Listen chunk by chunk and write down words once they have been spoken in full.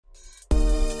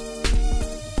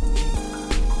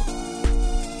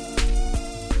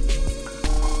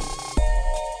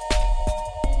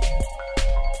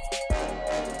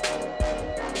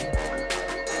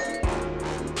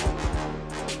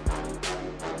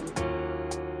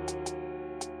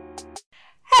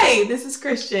Hey, this is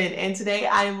Christian, and today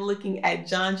I am looking at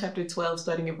John chapter 12,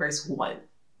 starting at verse 1.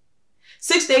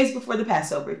 6 days before the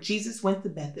Passover, Jesus went to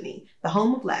Bethany, the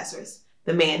home of Lazarus,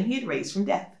 the man he had raised from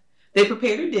death. They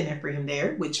prepared a dinner for him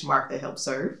there, which Martha helped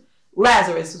serve.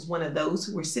 Lazarus was one of those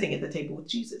who were sitting at the table with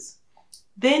Jesus.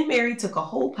 Then Mary took a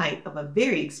whole pint of a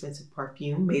very expensive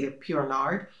perfume made of pure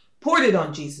nard, poured it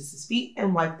on Jesus' feet,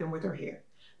 and wiped them with her hair.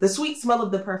 The sweet smell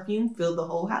of the perfume filled the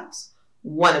whole house.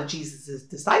 One of Jesus'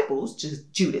 disciples,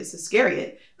 Judas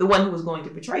Iscariot, the one who was going to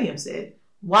betray him, said,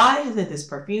 "Why hasn't this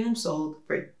perfume sold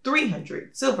for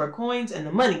 300 silver coins and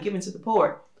the money given to the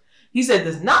poor?" He said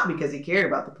this not because he cared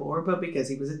about the poor, but because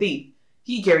he was a thief.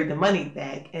 He carried the money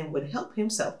bag and would help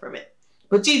himself from it.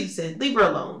 But Jesus said, "Leave her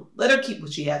alone. Let her keep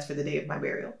what she has for the day of my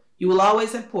burial. You will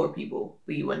always have poor people,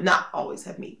 but you will not always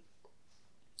have me."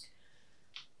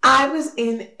 I was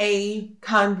in a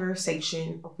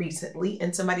conversation recently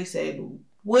and somebody said,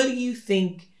 "What do you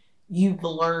think you've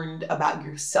learned about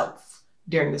yourself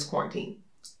during this quarantine?"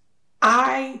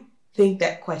 I think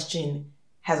that question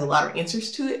has a lot of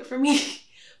answers to it for me,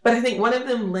 but I think one of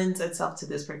them lends itself to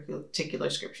this particular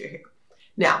scripture here.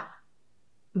 Now,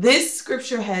 this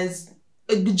scripture has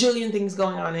a gajillion things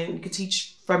going on and you could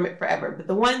teach from it forever, but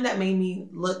the one that made me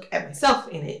look at myself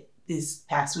in it this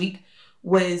past week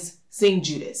was seeing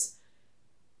Judas.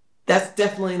 That's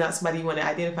definitely not somebody you want to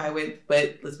identify with,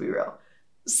 but let's be real.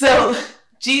 So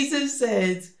Jesus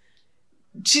says,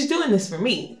 she's doing this for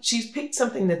me. She's picked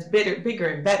something that's bigger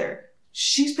and better.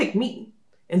 She's picked me.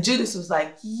 And Judas was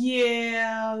like,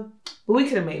 yeah, but we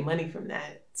could have made money from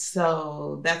that.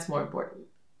 So that's more important.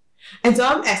 And so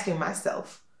I'm asking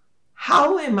myself,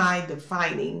 how am I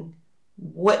defining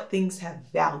what things have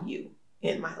value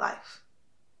in my life?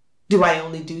 Do I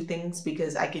only do things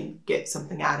because I can get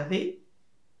something out of it?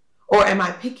 Or am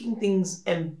I picking things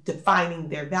and defining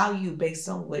their value based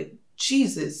on what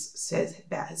Jesus says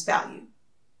has value?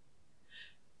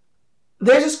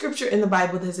 There's a scripture in the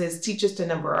Bible that says, "Teach us to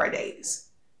number our days."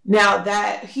 Now,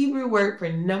 that Hebrew word for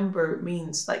number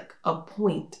means like a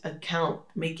point, a count,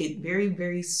 make it very,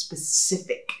 very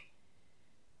specific.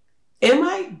 Am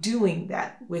I doing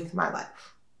that with my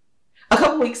life? A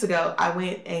couple weeks ago, I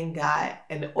went and got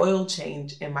an oil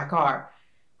change in my car.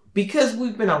 Because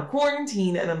we've been on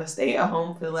quarantine and I'm going to stay at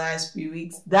home for the last few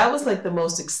weeks, that was like the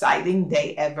most exciting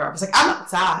day ever. I was like, I'm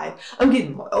outside. I'm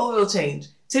getting my oil change.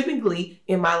 Typically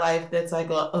in my life, that's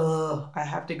like, I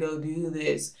have to go do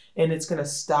this and it's going to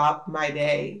stop my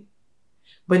day.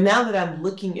 But now that I'm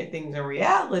looking at things in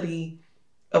reality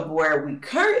of where we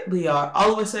currently are,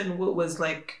 all of a sudden what was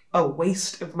like a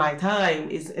waste of my time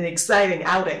is an exciting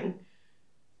outing.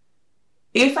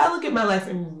 If I look at my life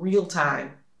in real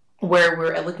time, where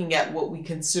we're looking at what we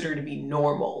consider to be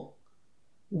normal,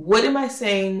 what am I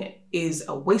saying is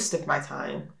a waste of my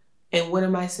time? And what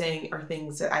am I saying are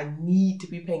things that I need to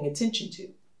be paying attention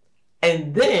to?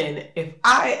 And then if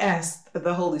I asked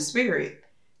the Holy Spirit,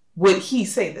 would he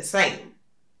say the same?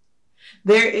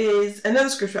 There is another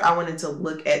scripture I wanted to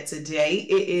look at today.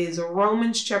 It is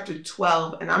Romans chapter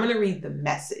 12, and I'm going to read the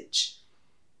Message.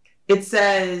 It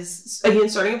says, again,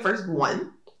 starting at verse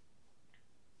 1.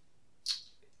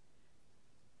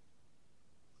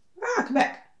 Come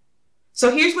back.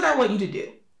 So here's what I want you to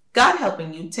do. God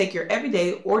helping you take your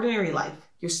everyday, ordinary life,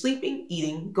 your sleeping,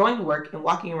 eating, going to work, and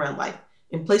walking around life,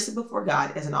 and place it before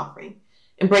God as an offering.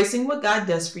 Embracing what God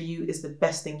does for you is the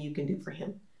best thing you can do for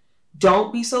him.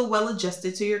 Don't be so well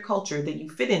adjusted to your culture that you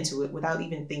fit into it without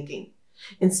even thinking.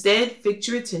 Instead, fix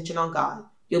your attention on God.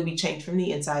 You'll be changed from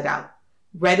the inside out.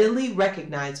 Readily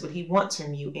recognize what he wants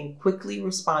from you and quickly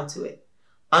respond to it.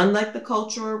 Unlike the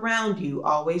culture around you,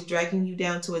 always dragging you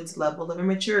down to its level of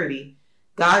immaturity,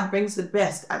 God brings the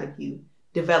best out of you,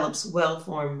 develops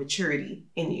well-formed maturity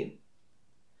in you.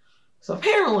 So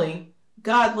apparently,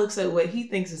 God looks at what he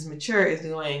thinks is mature as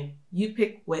going, you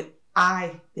pick what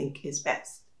I think is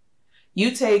best.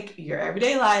 You take your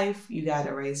everyday life, you got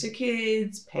to raise your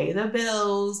kids, pay the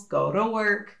bills, go to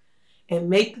work, and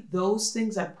make those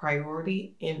things a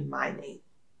priority in my name.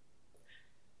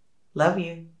 Love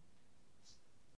you.